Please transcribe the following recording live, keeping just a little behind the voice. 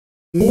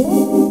It's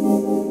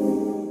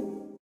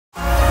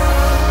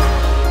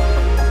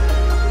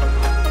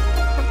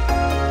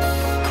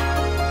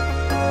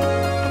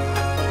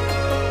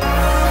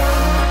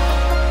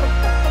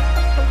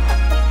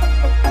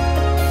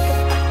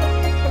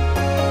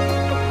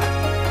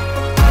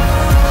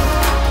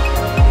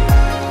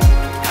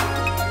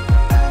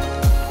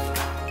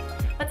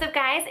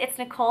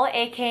Nicole,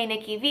 aka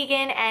Nikki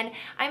Vegan, and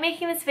I'm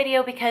making this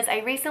video because I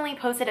recently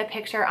posted a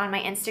picture on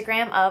my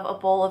Instagram of a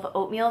bowl of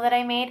oatmeal that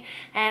I made,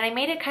 and I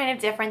made it kind of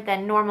different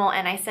than normal,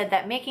 and I said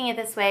that making it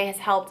this way has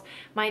helped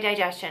my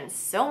digestion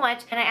so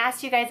much. And I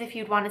asked you guys if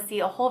you'd want to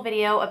see a whole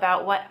video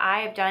about what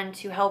I have done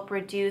to help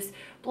reduce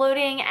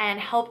bloating and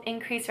help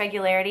increase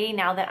regularity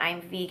now that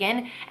I'm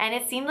vegan, and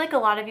it seemed like a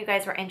lot of you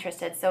guys were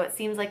interested, so it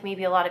seems like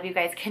maybe a lot of you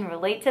guys can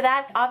relate to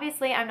that.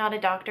 Obviously, I'm not a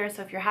doctor,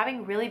 so if you're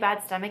having really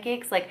bad stomach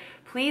aches, like,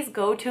 please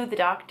go to the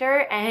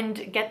doctor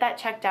and get that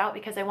checked out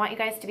because I want you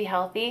guys to be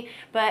healthy.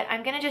 But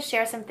I'm gonna just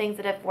share some things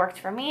that have worked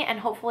for me,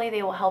 and hopefully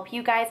they will help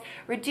you guys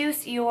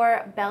reduce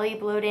your belly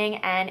bloating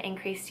and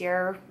increase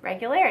your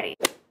regularity.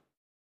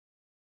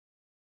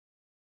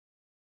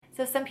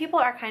 So some people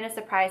are kind of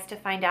surprised to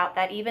find out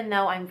that even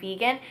though I'm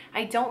vegan,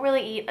 I don't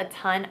really eat a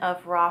ton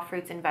of raw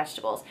fruits and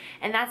vegetables.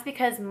 And that's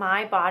because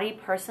my body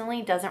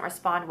personally doesn't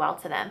respond well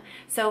to them.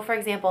 So for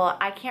example,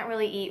 I can't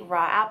really eat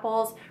raw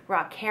apples,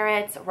 raw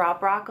carrots, raw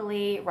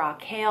broccoli, raw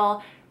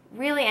kale.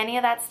 Really, any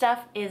of that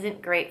stuff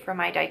isn't great for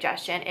my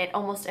digestion. It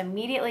almost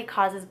immediately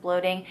causes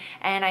bloating,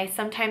 and I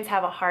sometimes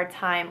have a hard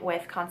time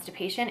with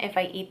constipation if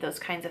I eat those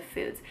kinds of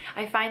foods.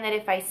 I find that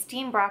if I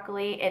steam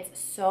broccoli, it's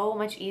so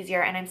much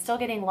easier, and I'm still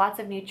getting lots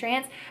of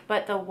nutrients,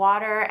 but the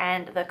water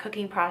and the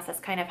cooking process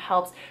kind of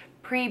helps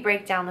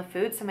pre-break down the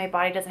food so my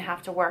body doesn't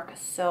have to work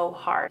so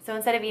hard. So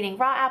instead of eating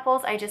raw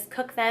apples, I just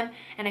cook them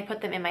and I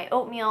put them in my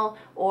oatmeal,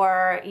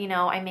 or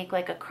I make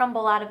like a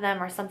crumble out of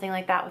them or something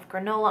like that with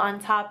granola on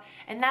top,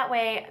 and that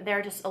way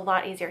they're just a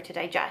lot easier to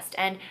digest.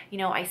 And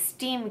I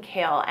steam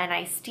kale and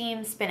I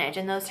steam spinach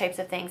and those types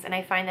of things, and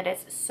I find that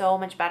it's so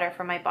much better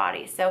for my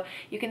body. So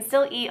you can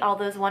still eat all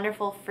those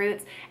wonderful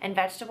fruits and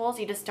vegetables,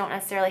 you just don't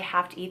necessarily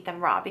have to eat them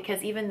raw,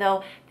 because even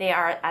though they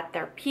are at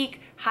their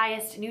peak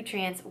highest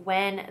nutrients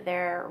when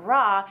they're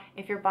raw,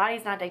 if your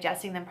body's not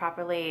digesting them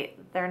properly,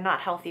 they're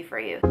not healthy for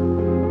you.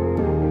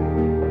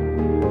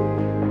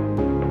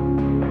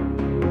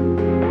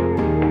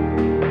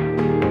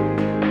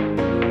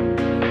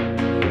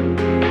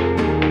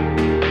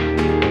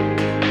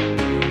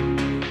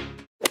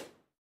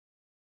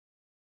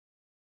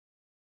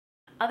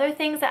 Other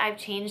things that I've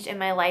changed in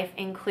my life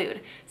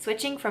include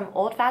switching from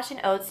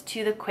old-fashioned oats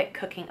to the quick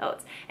cooking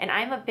oats. And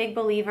I'm a big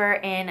believer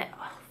in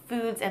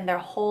foods in their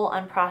whole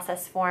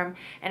unprocessed form,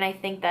 and I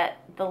think that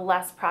the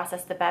less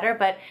processed the better.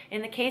 But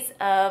in the case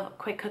of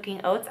quick cooking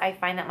oats, I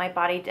find that my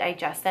body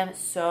digests them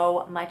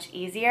so much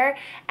easier,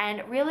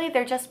 and really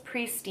they're just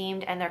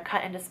pre-steamed and they're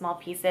cut into small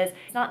pieces.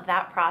 It's not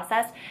that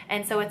processed,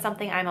 and so it's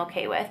something I'm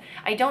okay with.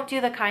 I don't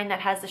do the kind that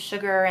has the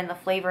sugar and the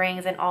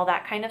flavorings and all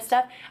that kind of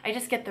stuff. I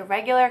just get the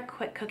regular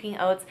quick cooking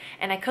oats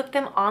and I cook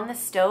them on the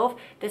stove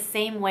the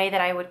same way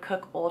that I would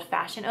cook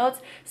old-fashioned oats.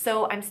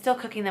 So I'm still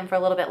cooking them for a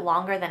little bit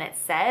longer than it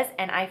says,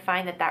 and I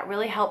find that that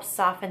really helps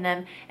soften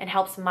them and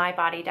helps my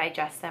body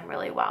digest them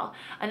really well.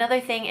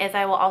 Another thing is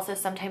I will also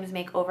sometimes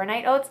make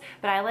overnight oats,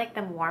 but I like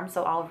them warm,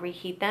 so I'll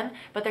reheat them.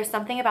 But there's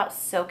something about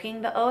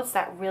soaking the oats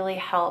that really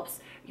helps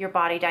your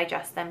body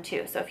digest them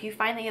too. So if you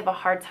find that you have a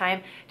hard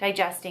time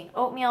digesting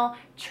oatmeal,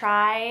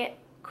 try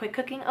quick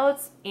cooking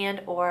oats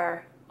and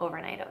or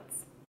overnight oats.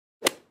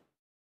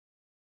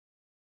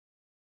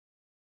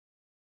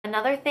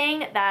 Another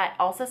thing that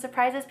also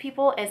surprises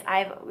people is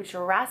I've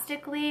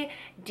drastically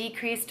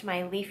decreased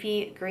my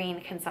leafy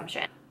green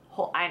consumption.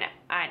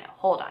 I know,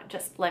 hold on,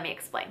 just let me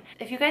explain.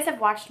 If you guys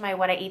have watched my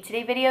What I Eat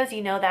Today videos,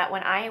 you know that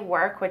when I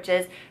work, which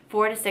is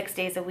 4 to 6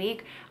 days a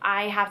week,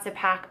 I have to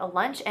pack a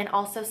lunch and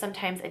also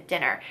sometimes a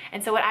dinner.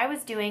 And so what I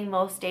was doing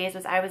most days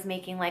was I was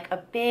making like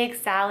a big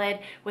salad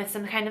with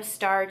some kind of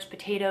starch,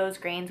 potatoes,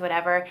 grains,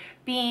 whatever,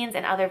 beans,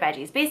 and other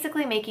veggies.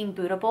 Basically making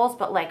bootables,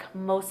 but like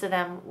most of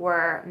them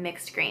were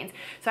mixed greens.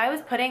 So I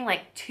was putting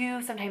like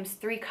 2, sometimes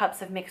 3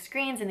 cups of mixed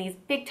greens in these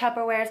big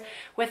Tupperwares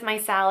with my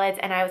salads,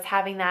 and I was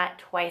having that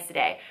twice a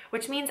day,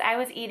 which means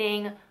I was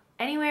eating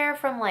anywhere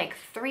from like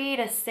 3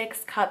 to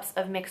 6 cups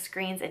of mixed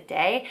greens a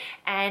day,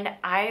 and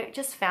I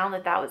just found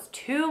that that was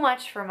too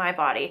much for my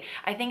body.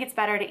 I think it's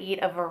better to eat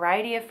a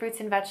variety of fruits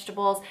and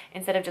vegetables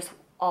instead of just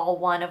all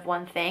one of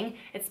one thing,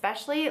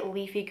 especially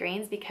leafy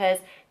greens, because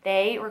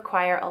they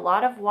require a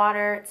lot of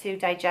water to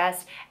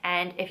digest,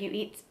 and if you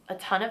eat a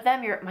ton of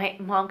them, my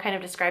mom kind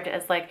of described it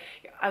as like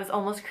I was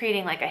almost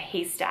creating like a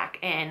haystack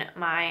in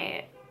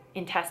my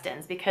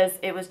intestines, because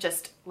it was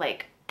just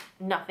like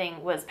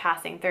nothing was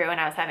passing through, and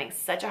I was having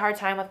such a hard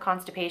time with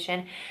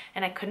constipation,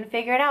 and I couldn't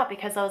figure it out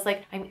because I was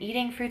like, I'm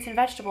eating fruits and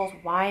vegetables,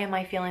 why am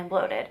I feeling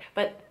bloated?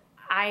 But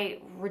I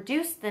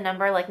reduce the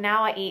number. Like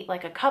now I eat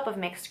like a cup of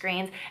mixed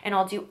greens, and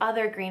I'll do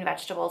other green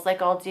vegetables.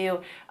 Like I'll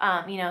do,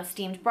 you know,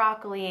 steamed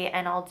broccoli,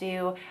 and I'll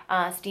do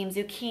steamed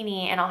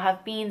zucchini, and I'll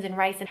have beans and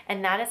rice.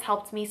 And that has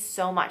helped me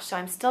so much. So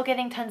I'm still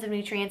getting tons of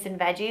nutrients in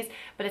veggies,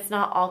 but it's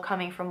not all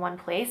coming from one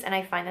place. And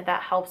I find that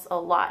that helps a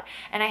lot.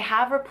 And I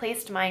have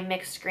replaced my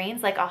mixed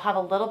greens. Like I'll have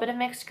a little bit of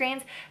mixed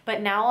greens,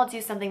 but now I'll do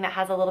something that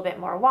has a little bit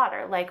more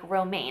water, like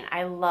romaine.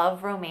 I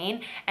love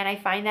romaine, and I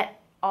find that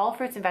all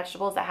fruits and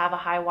vegetables that have a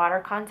high water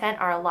content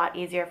are a lot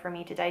easier for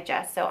me to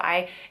digest. So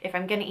if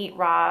I'm gonna eat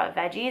raw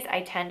veggies,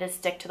 I tend to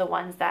stick to the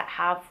ones that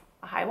have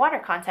a high water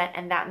content,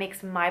 and that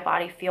makes my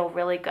body feel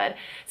really good.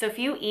 So if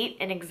you eat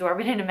an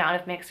exorbitant amount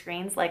of mixed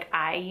greens like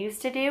I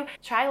used to do,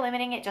 try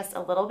limiting it just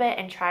a little bit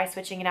and try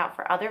switching it out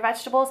for other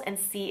vegetables and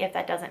see if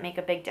that doesn't make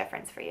a big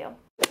difference for you.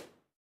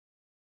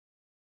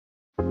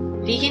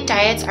 Vegan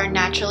diets are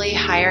naturally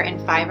higher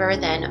in fiber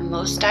than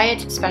most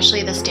diets,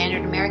 especially the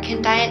standard American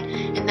diet,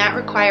 and that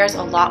requires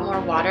a lot more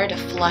water to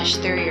flush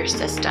through your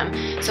system.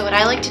 So what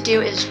I like to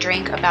do is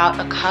drink about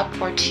a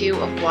cup or two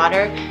of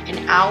water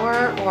an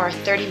hour or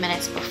 30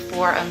 minutes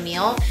before a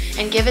meal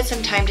and give it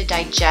some time to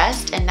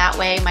digest, and that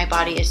way my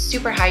body is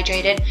super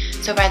hydrated,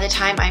 so by the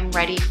time I'm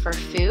ready for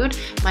food,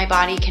 my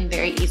body can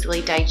very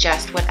easily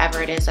digest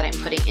whatever it is that I'm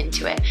putting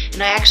into it.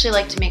 And I actually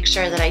like to make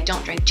sure that I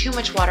don't drink too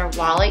much water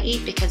while I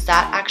eat, because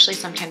that actually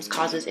sometimes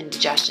causes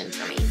indigestion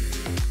for me.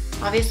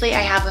 Obviously, I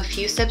have a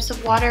few sips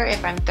of water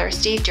if I'm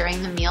thirsty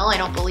during the meal. I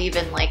don't believe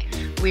in like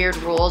weird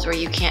rules where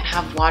you can't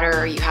have water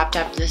or you have to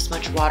have this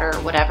much water or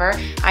whatever.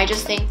 I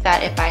just think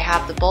that if I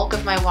have the bulk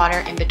of my water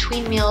in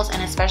between meals,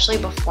 and especially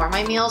before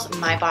my meals,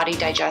 my body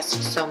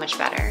digests so much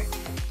better.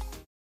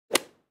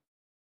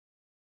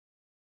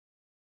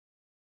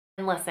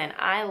 And listen,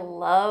 I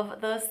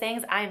love those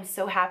things. I am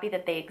so happy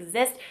that they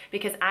exist,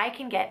 because I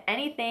can get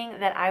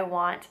anything that I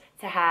want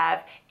to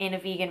have in a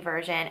vegan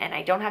version, and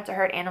I don't have to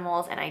hurt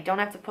animals, and I don't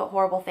have to put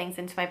horrible things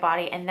into my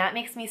body, and that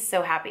makes me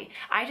so happy.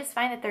 I just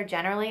find that they're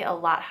generally a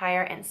lot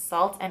higher in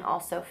salt and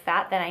also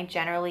fat than I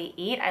generally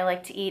eat. I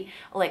like to eat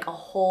like a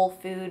whole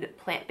food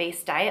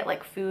plant-based diet,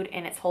 like food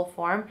in its whole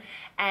form,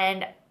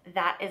 and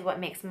that is what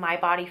makes my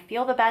body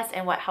feel the best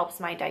and what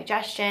helps my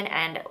digestion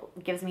and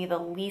gives me the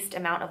least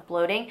amount of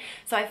bloating.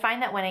 So I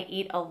find that when I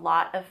eat a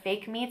lot of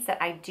fake meats,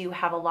 that I do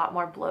have a lot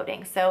more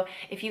bloating. So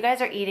if you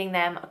guys are eating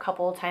them a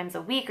couple times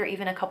a week or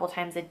even a couple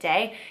times a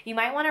day, you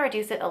might want to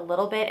reduce it a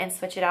little bit and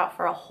switch it out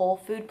for a whole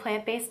food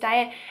plant-based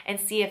diet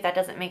and see if that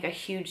doesn't make a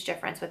huge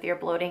difference with your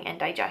bloating and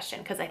digestion,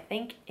 because I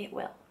think it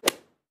will.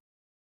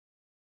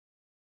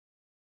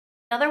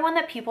 Another one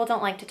that people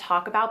don't like to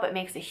talk about but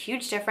makes a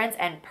huge difference,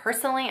 and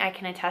personally I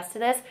can attest to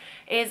this,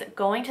 is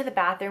going to the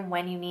bathroom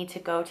when you need to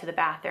go to the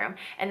bathroom.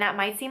 And that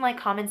might seem like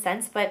common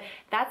sense, but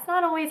that's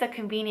not always a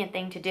convenient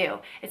thing to do.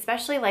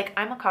 Especially like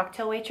I'm a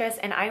cocktail waitress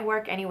and I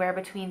work anywhere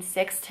between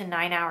 6 to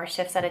 9 hour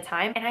shifts at a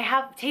time, and I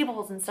have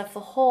tables and stuff the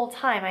whole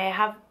time. I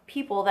have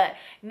people that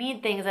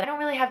need things, and I don't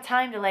really have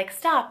time to like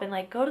stop and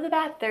like go to the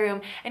bathroom.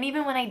 And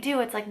even when I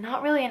do, it's like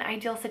not really an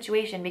ideal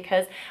situation,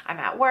 because I'm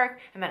at work,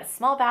 I'm at a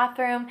small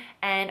bathroom,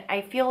 and I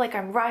feel like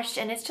I'm rushed,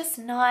 and it's just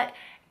not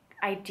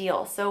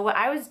ideal. So what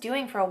I was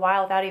doing for a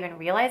while without even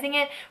realizing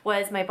it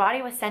was my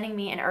body was sending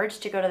me an urge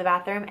to go to the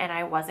bathroom, and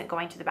I wasn't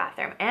going to the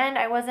bathroom, and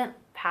I wasn't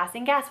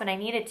passing gas when I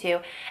needed to.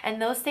 And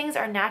those things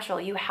are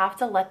natural. You have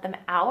to let them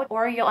out,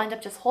 or you'll end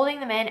up just holding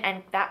them in,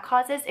 and that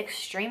causes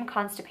extreme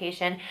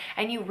constipation.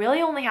 And you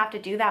really only have to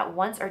do that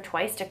once or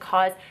twice to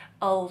cause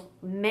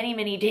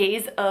many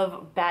days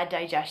of bad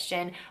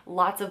digestion,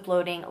 lots of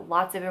bloating,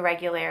 lots of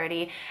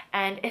irregularity,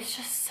 and it's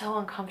just so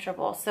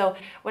uncomfortable. So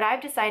what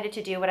I've decided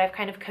to do, what I've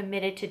kind of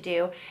committed to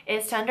do,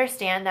 is to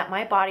understand that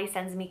my body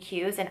sends me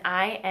cues, and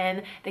I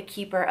am the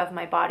keeper of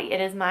my body.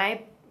 It is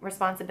my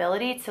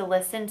responsibility to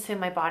listen to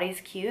my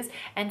body's cues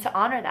and to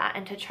honor that,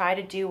 and to try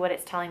to do what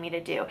it's telling me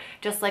to do.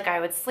 Just like I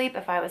would sleep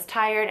if I was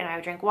tired, and I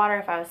would drink water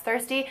if I was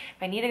thirsty.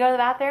 If I need to go to the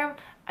bathroom,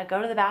 I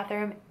go to the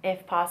bathroom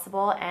if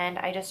possible, and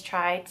I just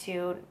try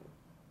to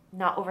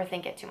not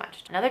overthink it too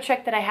much. Another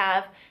trick that I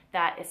have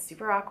that is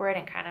super awkward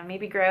and kind of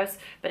maybe gross,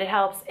 but it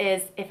helps,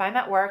 is if I'm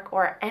at work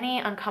or any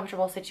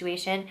uncomfortable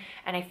situation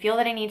and I feel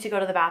that I need to go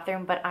to the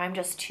bathroom, but I'm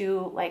just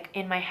too like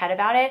in my head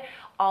about it,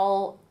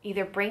 I'll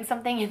either bring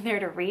something in there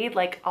to read,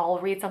 like I'll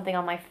read something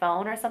on my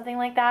phone or something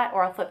like that,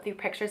 or I'll flip through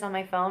pictures on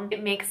my phone.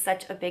 It makes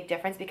such a big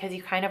difference, because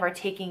you kind of are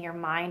taking your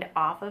mind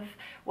off of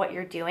what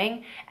you're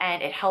doing,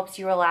 and it helps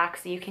you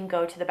relax so you can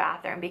go to the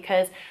bathroom.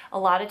 Because a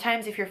lot of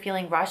times if you're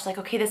feeling rushed, like,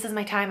 okay, this is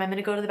my time, I'm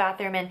gonna go to the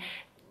bathroom, and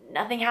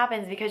nothing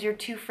happens because you're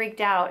too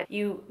freaked out.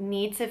 You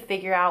need to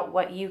figure out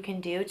what you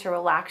can do to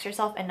relax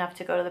yourself enough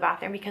to go to the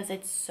bathroom, because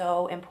it's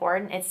so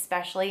important,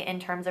 especially in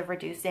terms of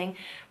reducing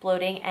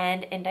bloating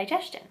and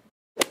indigestion.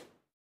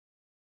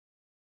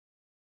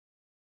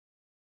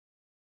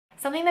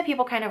 Something that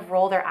people kind of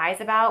roll their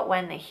eyes about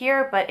when they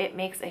hear, but it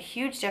makes a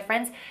huge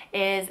difference,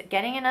 is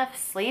getting enough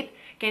sleep,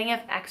 getting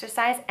enough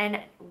exercise,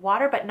 and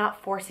water, but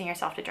not forcing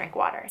yourself to drink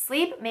water.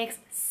 Sleep makes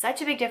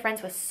such a big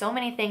difference with so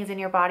many things in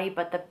your body,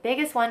 but the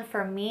biggest one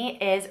for me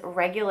is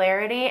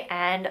regularity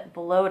and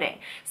bloating.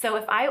 So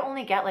if I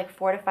only get like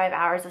 4 to 5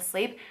 hours of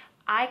sleep,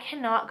 I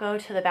cannot go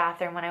to the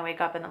bathroom when I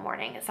wake up in the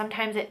morning.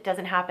 Sometimes it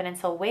doesn't happen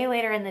until way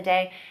later in the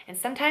day, and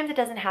sometimes it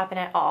doesn't happen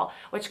at all,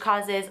 which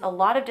causes a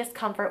lot of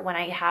discomfort when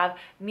I have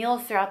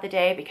meals throughout the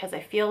day because I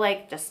feel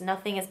like just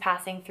nothing is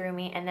passing through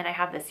me, and then I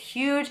have this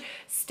huge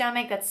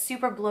stomach that's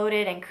super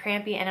bloated and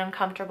crampy and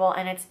uncomfortable,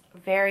 and it's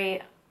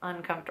very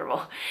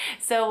uncomfortable.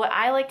 So what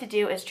I like to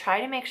do is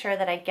try to make sure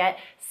that I get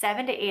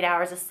 7 to 8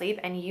 hours of sleep,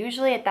 and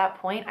usually at that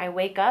point I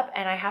wake up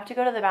and I have to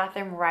go to the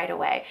bathroom right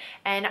away,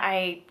 and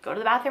I go to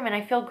the bathroom and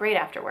I feel great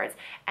afterwards.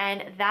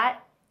 And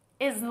that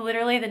is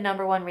literally the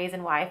number one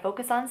reason why I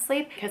focus on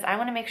sleep, because I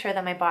want to make sure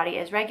that my body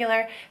is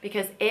regular,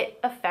 because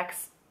it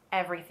affects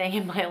everything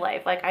in my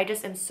life. Like, I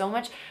just am so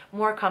much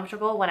more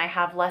comfortable when I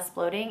have less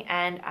bloating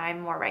and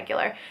I'm more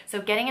regular.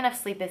 So getting enough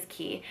sleep is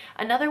key.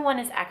 Another one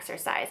is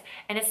exercise,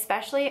 and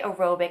especially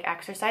aerobic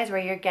exercise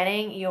where you're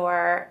getting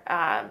your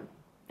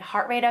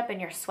heart rate up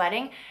and you're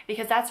sweating,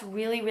 because that's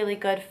really, really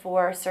good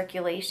for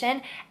circulation,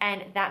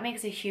 and that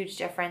makes a huge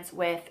difference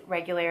with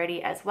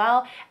regularity as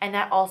well, and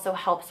that also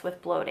helps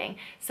with bloating.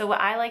 So what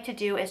I like to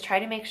do is try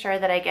to make sure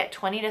that I get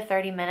 20 to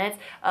 30 minutes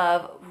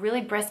of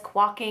really brisk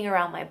walking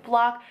around my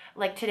block.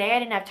 Like today I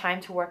didn't have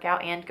time to work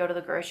out and go to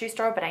the grocery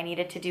store, but I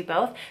needed to do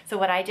both. So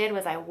what I did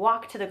was I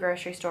walked to the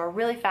grocery store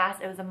really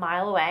fast. It was a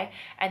mile away,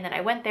 and then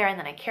I went there and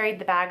then I carried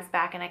the bags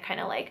back and I kind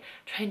of like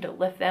trying to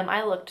lift them.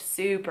 I looked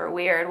super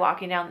weird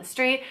walking down the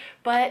street,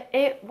 but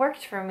it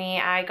worked for me.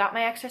 I got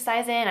my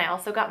exercise in, I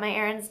also got my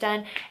errands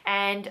done,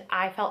 and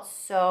I felt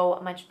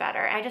so much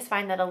better. I just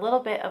find that a little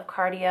bit of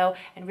cardio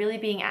and really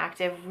being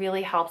active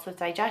really helps with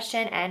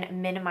digestion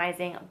and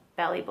minimizing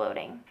belly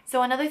bloating.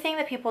 So another thing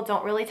that people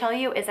don't really tell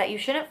you is that you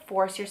shouldn't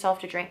force yourself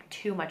to drink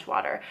too much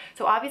water.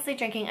 So obviously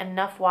drinking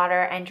enough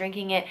water and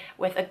drinking it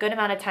with a good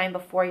amount of time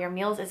before your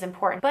meals is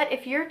important. But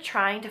if you're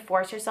trying to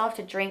force yourself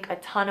to drink a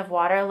ton of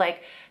water,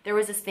 like there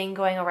was this thing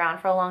going around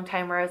for a long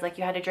time where it was like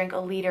you had to drink a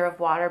liter of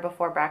water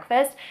before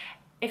breakfast.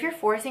 If you're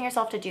forcing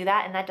yourself to do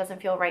that and that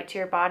doesn't feel right to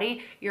your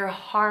body, you're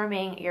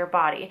harming your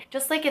body.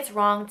 Just like it's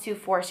wrong to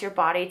force your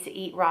body to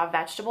eat raw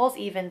vegetables,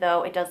 even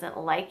though it doesn't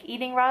like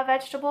eating raw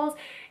vegetables,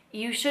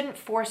 you shouldn't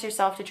force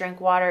yourself to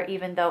drink water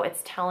even though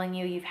it's telling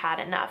you you've had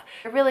enough.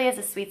 It really is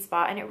a sweet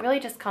spot, and it really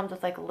just comes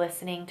with like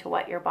listening to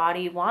what your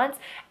body wants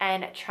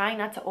and trying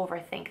not to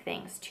overthink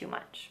things too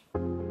much.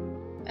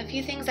 A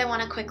few things I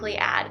want to quickly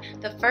add.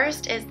 The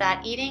first is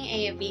that eating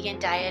a vegan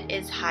diet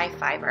is high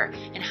fiber,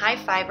 and high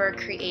fiber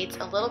creates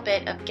a little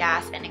bit of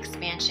gas and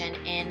expansion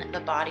in the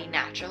body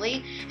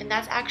naturally, and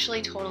that's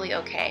actually totally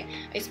okay.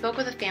 I spoke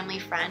with a family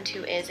friend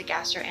who is a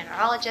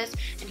gastroenterologist,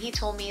 and he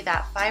told me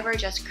that fiber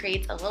just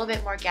creates a little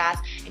bit more gas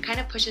and kind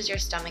of pushes your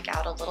stomach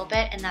out a little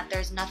bit, and that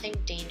there's nothing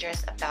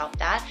dangerous about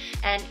that.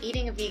 And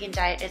eating a vegan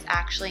diet is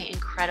actually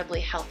incredibly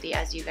healthy,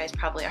 as you guys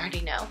probably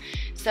already know.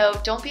 So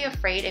don't be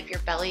afraid if your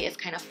belly is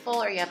kind of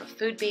full or you have a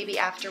food baby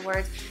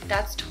afterwards.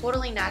 That's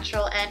totally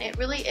natural, and it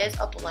really is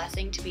a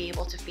blessing to be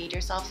able to feed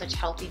yourself such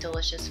healthy,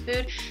 delicious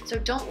food. So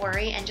don't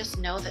worry, and just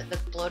know that the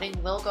bloating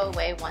will go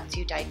away once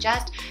you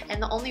digest, and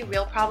the only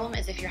real problem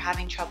is if you're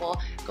having trouble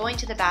going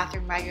to the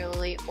bathroom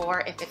regularly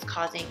or if it's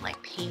causing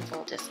like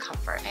painful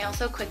discomfort. I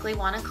also quickly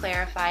want to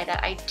clarify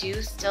that I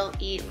do still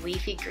eat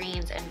leafy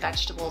greens and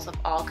vegetables of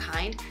all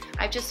kind.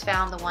 I've just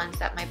found the ones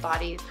that my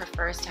body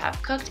prefers to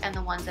have cooked and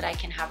the ones that I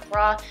can have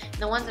raw.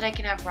 And the ones that I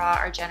can have raw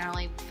are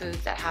generally foods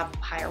that have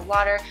higher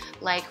water,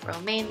 like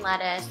romaine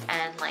lettuce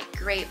and like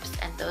grapes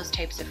and those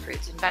types of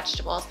fruits and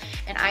vegetables,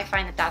 and I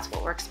find that that's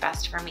what works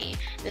best for me.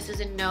 This is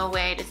in no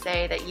way to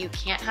say that you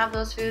can't have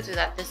those foods or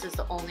that this is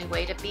the only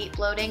way to beat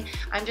bloating.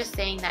 I'm just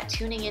saying that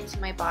tuning into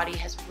my body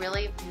has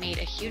really made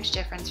a huge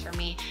difference for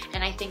me,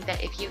 and I think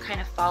that if you kind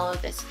of follow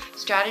this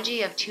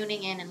strategy of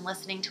tuning in and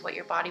listening to what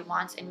your body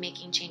wants and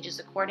making changes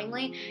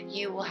accordingly,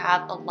 you will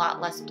have a lot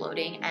less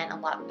bloating and a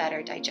lot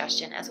better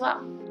digestion as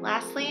well.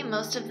 Lastly,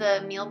 most of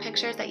the meal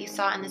pictures that you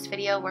saw in this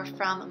video were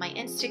from my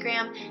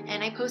Instagram,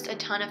 and I post a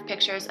ton of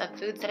pictures of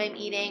foods that I'm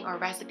eating or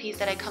recipes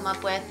that I come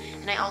up with,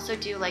 and I also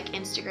do like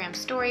Instagram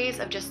stories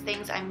of just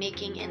things I'm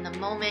making in the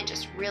moment,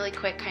 just really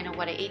quick kind of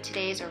what I ate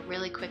today's or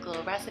really quick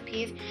little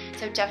recipes.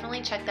 So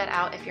definitely check that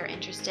out if you're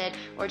interested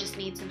or just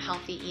need some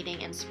healthy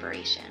eating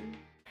inspiration.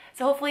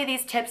 So hopefully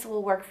these tips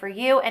will work for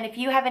you, and if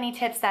you have any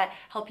tips that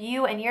help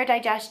you and your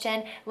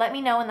digestion, let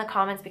me know in the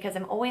comments, because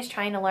I'm always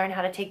trying to learn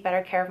how to take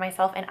better care of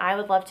myself, and I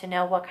would love to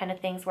know what kind of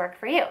things work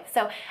for you.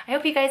 So I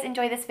hope you guys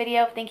enjoy this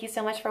video. Thank you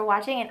so much for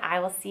watching, and I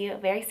will see you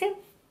very soon.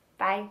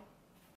 Bye.